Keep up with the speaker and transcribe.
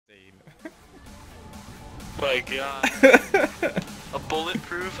my god. A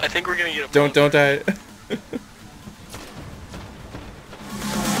bulletproof? I think we're gonna get a Don't die.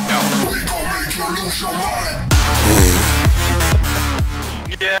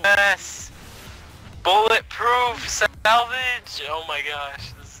 Yes! Bulletproof salvage! Oh my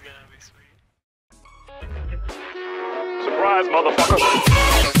gosh, this is gonna be sweet. Surprise,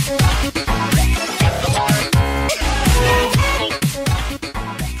 motherfucker!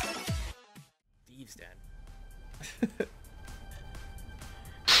 Thieves Den.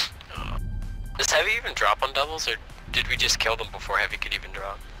 Does Heavy even drop on doubles, or did we just kill them before Heavy could even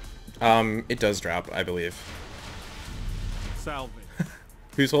drop? It does drop, I believe. Salvage.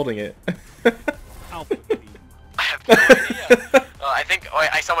 Who's holding it? Alpha team. I have no idea. I think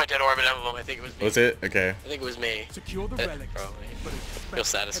I saw my dead orbit emblem. I think it was me. Was it? Okay. I think it was me. Secure the relics. Probably. But expect Feel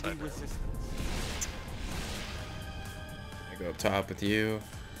satisfied. heavy resistance. I go up top with you.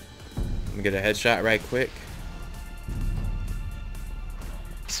 I'm gonna get a headshot right quick.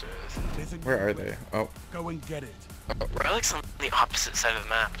 Smooth. There's a Where new are relic. they? Oh, Go and get it. Relic's on the opposite side of the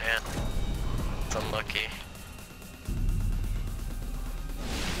map, damn. It's unlucky.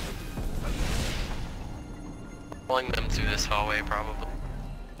 Pulling them through this hallway, probably.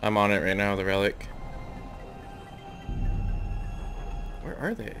 I'm on it right now, the relic. Where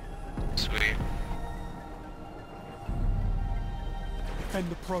are they? Sweet. Defend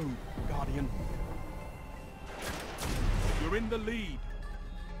the probe, Guardian. You're in the lead.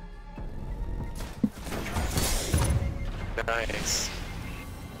 Nice.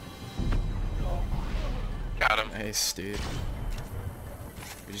 Got him. Nice, dude.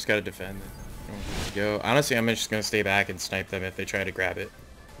 We just gotta defend it. Go. Honestly, I'm just gonna stay back and snipe them if they try to grab it.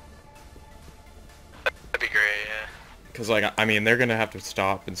 That'd be great, yeah. Cause like, I mean, they're gonna have to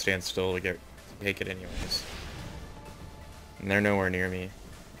stop and stand still to take it anyways. And they're nowhere near me.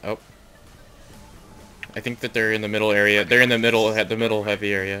 Oh. I think that they're in the middle area. They're in the middle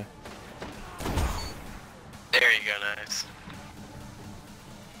heavy area. There you go, nice.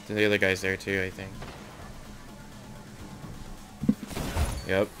 The other guy's there too, I think.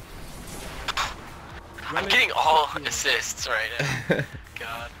 Yep. I'm getting all assists right now.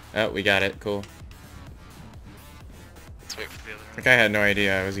 God. Oh, we got it. Cool. Let's wait for the other I think I had no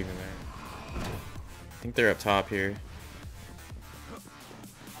idea I was even there. I think they're up top here.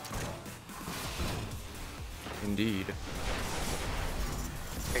 Indeed. I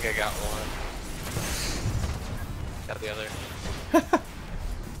think I got one. Got the other.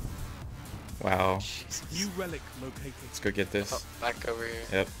 Wow. Jesus. New relic located. Let's go get this. Oh, back over here.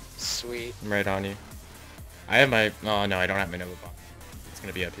 Yep. Sweet. I'm right on you. I have my... Oh, no, I don't have my Nova Bomb. It's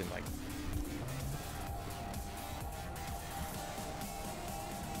gonna be up in, like...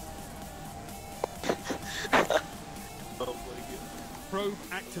 Oh my god. Probe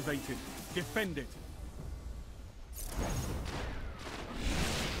activated. Defend it.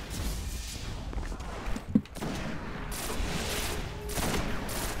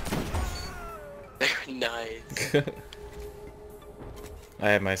 Nice. I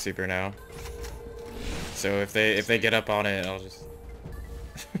have my super now. So if they get up on it, I'll just...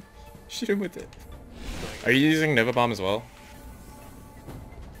 shoot him with it. Are you using Nova Bomb as well?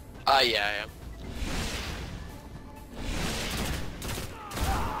 Yeah, I am.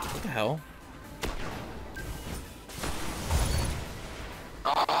 What the hell?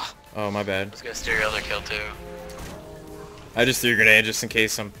 Ah, Oh, my I bad. was gonna steer your other kill too. I just threw a grenade just in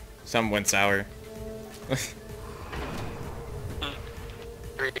case some went sour.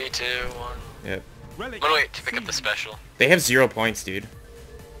 3, 2, 1. Yep. Relic. I'm gonna wait to pick up the special. They have 0 points, dude.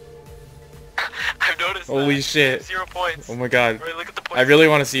 I've noticed Holy that. shit. 0 points. Oh my god. Right, look at the points. I really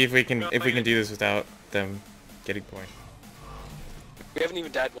want to see if we can do this without them getting points. We haven't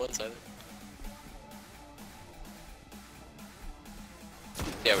even died once either.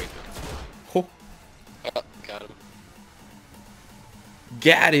 Yeah, we did. Oh, Oh, got him.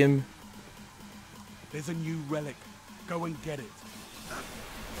 got him. There's a new relic. Go and get it.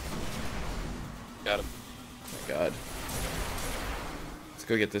 Got him. Oh my god. Let's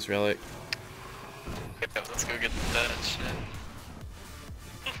go get this relic. Yeah, let's go get that shit.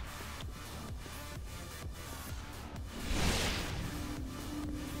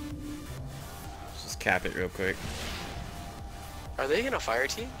 Let's just cap it real quick. Are they in a fire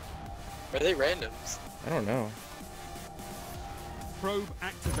team? Or are they randoms? I don't know. Probe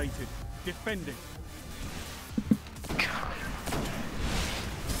activated. Defend it. God.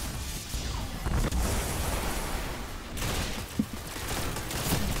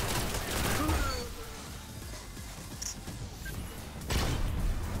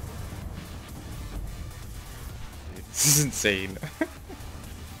 This is insane.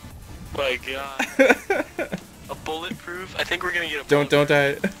 My god. A bulletproof? I think we're gonna get a Don't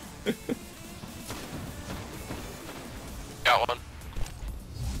die. Got one.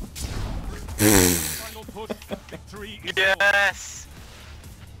 Final push. Victory is Yes!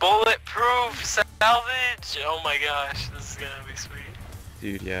 Bulletproof salvage! Oh my gosh, this is gonna be sweet.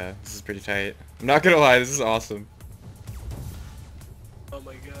 Dude, yeah, this is pretty tight. I'm not gonna lie, this is awesome. Oh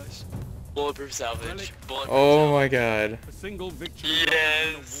my gosh. Bulletproof salvage. Bulletproof Oh my god. a single victory.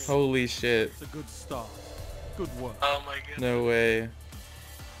 Yes! Holy shit. It's a good start. Good work. Oh my goodness. No way.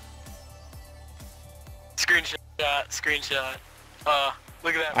 Screenshot. Screenshot.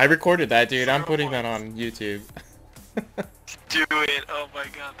 Look at that. I recorded that, dude. I'm putting that on YouTube. Do it. Oh my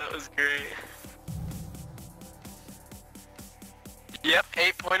god, that was great. Yep,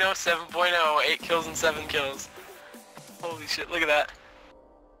 8.0, 7.0, 8 kills and 7 kills. Holy shit, look at that.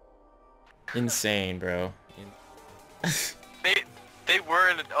 Insane, bro. They were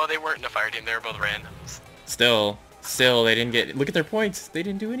in a, oh, they weren't in a fire team, they were both randoms. Still, they didn't get. Look at their points. They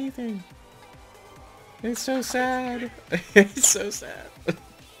didn't do anything. It's so sad. It's so sad. I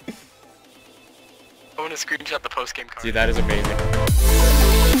want to screenshot the post-game card. Dude, that is amazing.